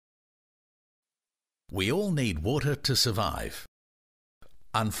We all need water to survive.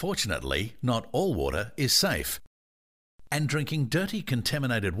 Unfortunately, not all water is safe, and drinking dirty,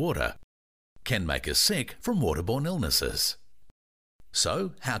 contaminated water can make us sick from waterborne illnesses.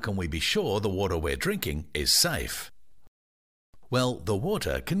 So, how can we be sure the water we're drinking is safe? Well, the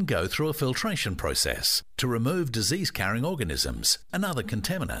water can go through a filtration process to remove disease-carrying organisms and other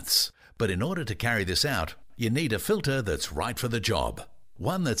contaminants. But in order to carry this out, you need a filter that's right for the job.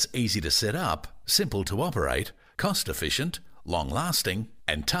 One that's easy to set up, simple to operate, cost-efficient, long-lasting,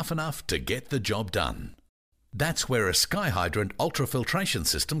 and tough enough to get the job done. That's where a SkyHydrant ultrafiltration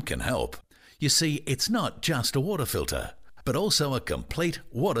system can help. You see, it's not just a water filter, but also a complete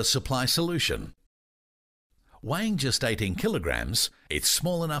water supply solution. Weighing just 18 kilograms, it's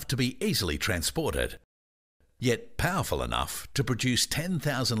small enough to be easily transported, yet powerful enough to produce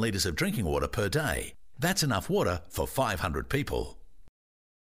 10,000 litres of drinking water per day. That's enough water for 500 people.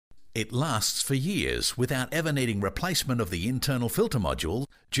 It lasts for years without ever needing replacement of the internal filter module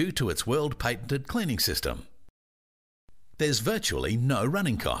due to its world-patented cleaning system. There's virtually no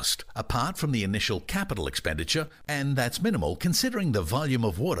running cost, apart from the initial capital expenditure, and that's minimal considering the volume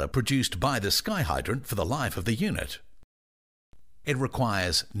of water produced by the SkyHydrant for the life of the unit. It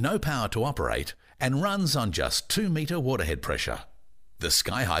requires no power to operate and runs on just 2-metre waterhead pressure. The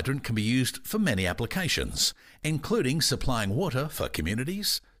SkyHydrant can be used for many applications, including supplying water for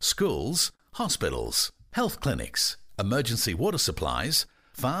communities, schools, hospitals, health clinics, emergency water supplies,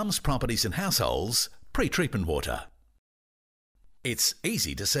 farms, properties and households, pre-treatment water. It's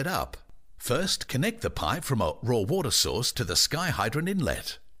easy to set up. First, connect the pipe from a raw water source to the SkyHydrant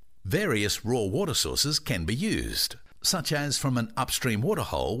inlet. Various raw water sources can be used, such as from an upstream water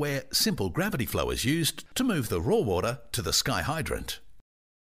hole where simple gravity flow is used to move the raw water to the SkyHydrant.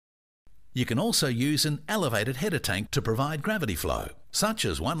 You can also use an elevated header tank to provide gravity flow, such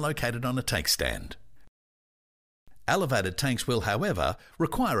as one located on a take stand. Elevated tanks will, however,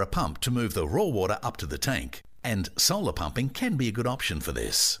 require a pump to move the raw water up to the tank, and solar pumping can be a good option for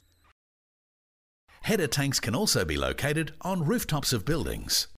this. Header tanks can also be located on rooftops of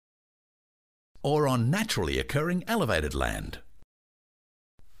buildings or on naturally occurring elevated land.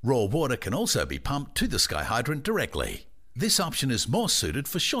 Raw water can also be pumped to the SkyHydrant directly. This option is more suited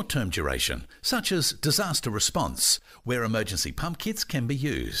for short-term duration, such as disaster response, where emergency pump kits can be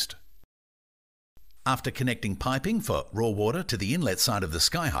used. After connecting piping for raw water to the inlet side of the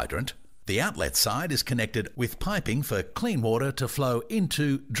SkyHydrant, the outlet side is connected with piping for clean water to flow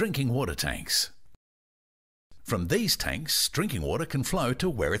into drinking water tanks. From these tanks, drinking water can flow to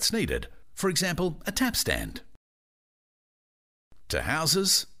where it's needed, for example, a tap stand, to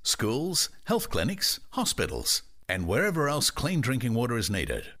houses, schools, health clinics, hospitals, and wherever else clean drinking water is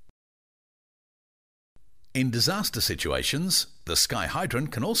needed. In disaster situations, the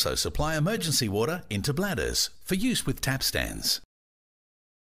SkyHydrant can also supply emergency water into bladders for use with tap stands,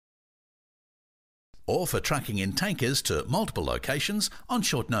 or for trucking in tankers to multiple locations on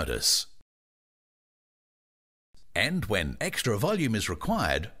short notice. And when extra volume is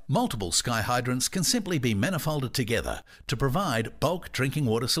required, multiple SkyHydrants can simply be manifolded together to provide bulk drinking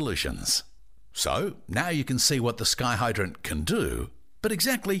water solutions. So, now you can see what the SkyHydrant can do, but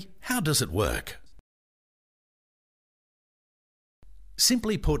exactly how does it work?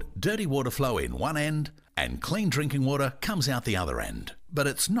 Simply put, dirty water flow in one end and clean drinking water comes out the other end. But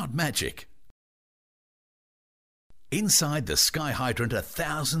it's not magic. Inside the SkyHydrant are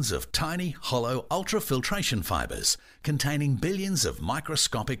thousands of tiny, hollow ultrafiltration fibres containing billions of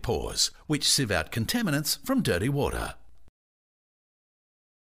microscopic pores, which sieve out contaminants from dirty water.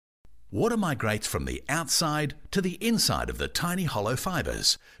 Water migrates from the outside to the inside of the tiny hollow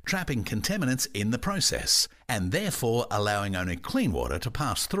fibres, trapping contaminants in the process, and therefore allowing only clean water to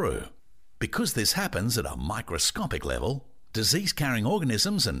pass through. Because this happens at a microscopic level, disease-carrying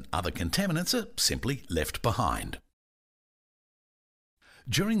organisms and other contaminants are simply left behind.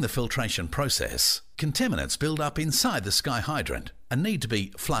 During the filtration process, contaminants build up inside the SkyHydrant and need to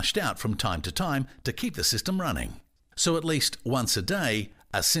be flushed out from time to keep the system running. So at least once a day,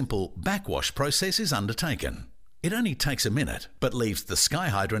 a simple backwash process is undertaken. It only takes a minute, but leaves the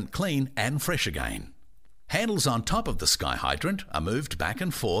SkyHydrant clean and fresh again. Handles on top of the SkyHydrant are moved back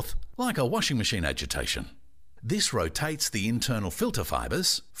and forth like a washing machine agitation. This rotates the internal filter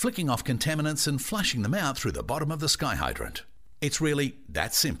fibres, flicking off contaminants and flushing them out through the bottom of the SkyHydrant. It's really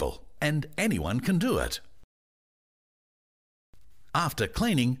that simple, and anyone can do it. After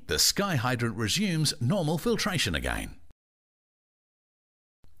cleaning, the SkyHydrant resumes normal filtration again.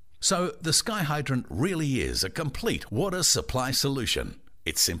 So the SkyHydrant really is a complete water supply solution.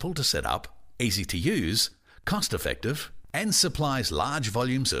 It's simple to set up, easy to use, cost-effective, and supplies large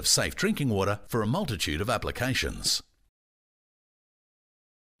volumes of safe drinking water for a multitude of applications.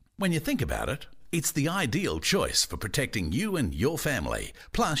 When you think about it, it's the ideal choice for protecting you and your family,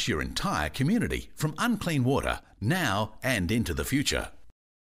 plus your entire community, from unclean water now and into the future.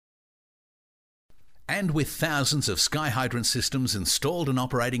 And with thousands of SkyHydrant systems installed and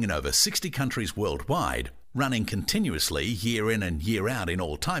operating in over 60 countries worldwide, running continuously year in and year out in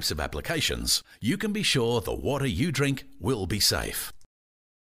all types of applications, you can be sure the water you drink will be safe.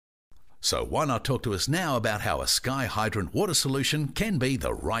 So why not talk to us now about how a SkyHydrant water solution can be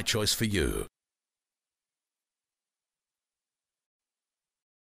the right choice for you?